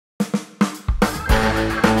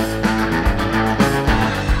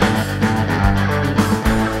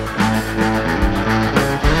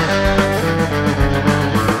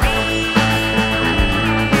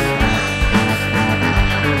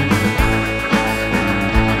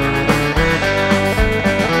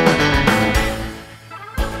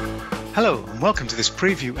welcome to this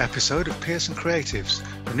preview episode of Pearson Creatives,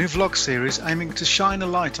 a new vlog series aiming to shine a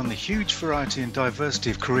light on the huge variety and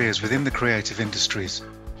diversity of careers within the creative industries.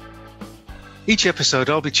 Each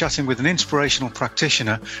episode I'll be chatting with an inspirational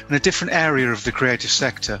practitioner in a different area of the creative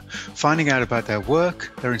sector, finding out about their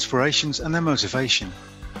work, their inspirations and their motivation.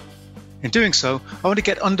 In doing so, I want to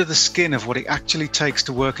get under the skin of what it actually takes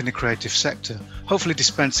to work in the creative sector, hopefully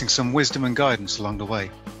dispensing some wisdom and guidance along the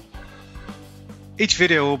way. Each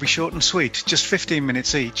video will be short and sweet, just 15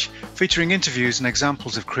 minutes each, featuring interviews and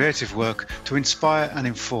examples of creative work to inspire and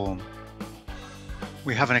inform.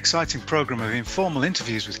 We have an exciting program of informal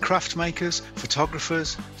interviews with craft makers,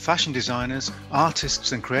 photographers, fashion designers,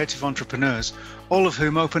 artists and creative entrepreneurs, all of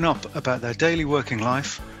whom open up about their daily working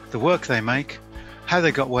life, the work they make, how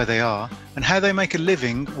they got where they are, and how they make a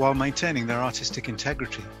living while maintaining their artistic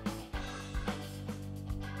integrity.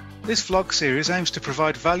 This vlog series aims to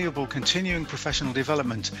provide valuable continuing professional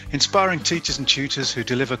development, inspiring teachers and tutors who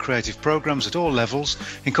deliver creative programs at all levels,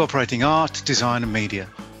 incorporating art, design and media.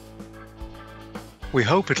 We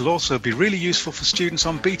hope it'll also be really useful for students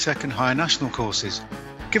on BTEC and higher national courses,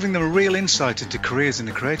 giving them a real insight into careers in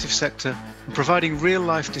the creative sector and providing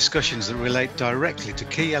real-life discussions that relate directly to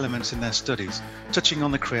key elements in their studies, touching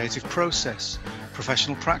on the creative process,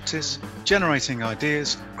 professional practice, generating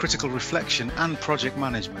ideas, critical reflection and project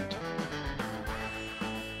management.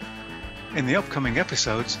 In the upcoming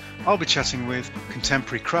episodes, I'll be chatting with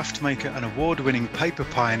contemporary craft maker and award-winning paper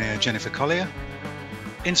pioneer Jennifer Collier,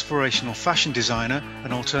 inspirational fashion designer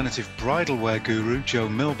and alternative bridal wear guru Joe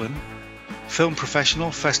Milburn, film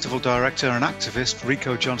professional, festival director and activist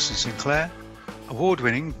Rico Johnson Sinclair,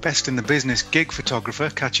 award-winning Best in the Business gig photographer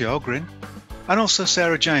Katja Ogrin, and also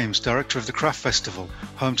Sarah James, director of the Craft Festival,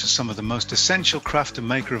 home to some of the most essential craft and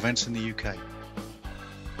maker events in the UK.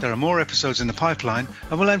 There are more episodes in the pipeline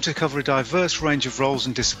and we'll aim to cover a diverse range of roles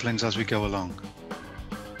and disciplines as we go along.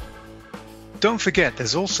 Don't forget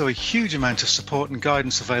there's also a huge amount of support and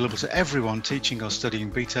guidance available to everyone teaching or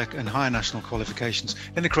studying BTEC and higher national qualifications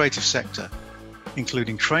in the creative sector,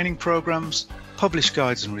 including training programs, published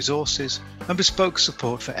guides and resources, and bespoke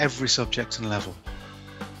support for every subject and level.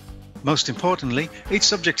 Most importantly, each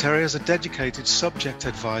subject area has a dedicated subject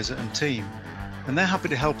advisor and team, and they're happy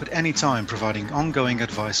to help at any time providing ongoing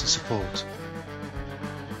advice and support.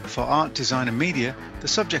 For art, design and media, the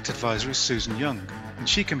subject advisor is Susan Young, and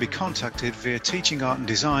she can be contacted via Teaching Art and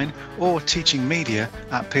Design or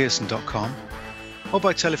teachingmedia@pearson.com or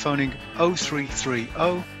by telephoning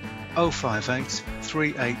 0330 058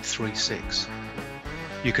 3836.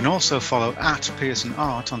 You can also follow @Pearson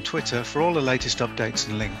Art on Twitter for all the latest updates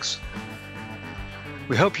and links.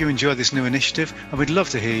 We hope you enjoy this new initiative and we'd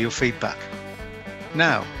love to hear your feedback.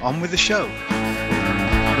 Now, on with the show.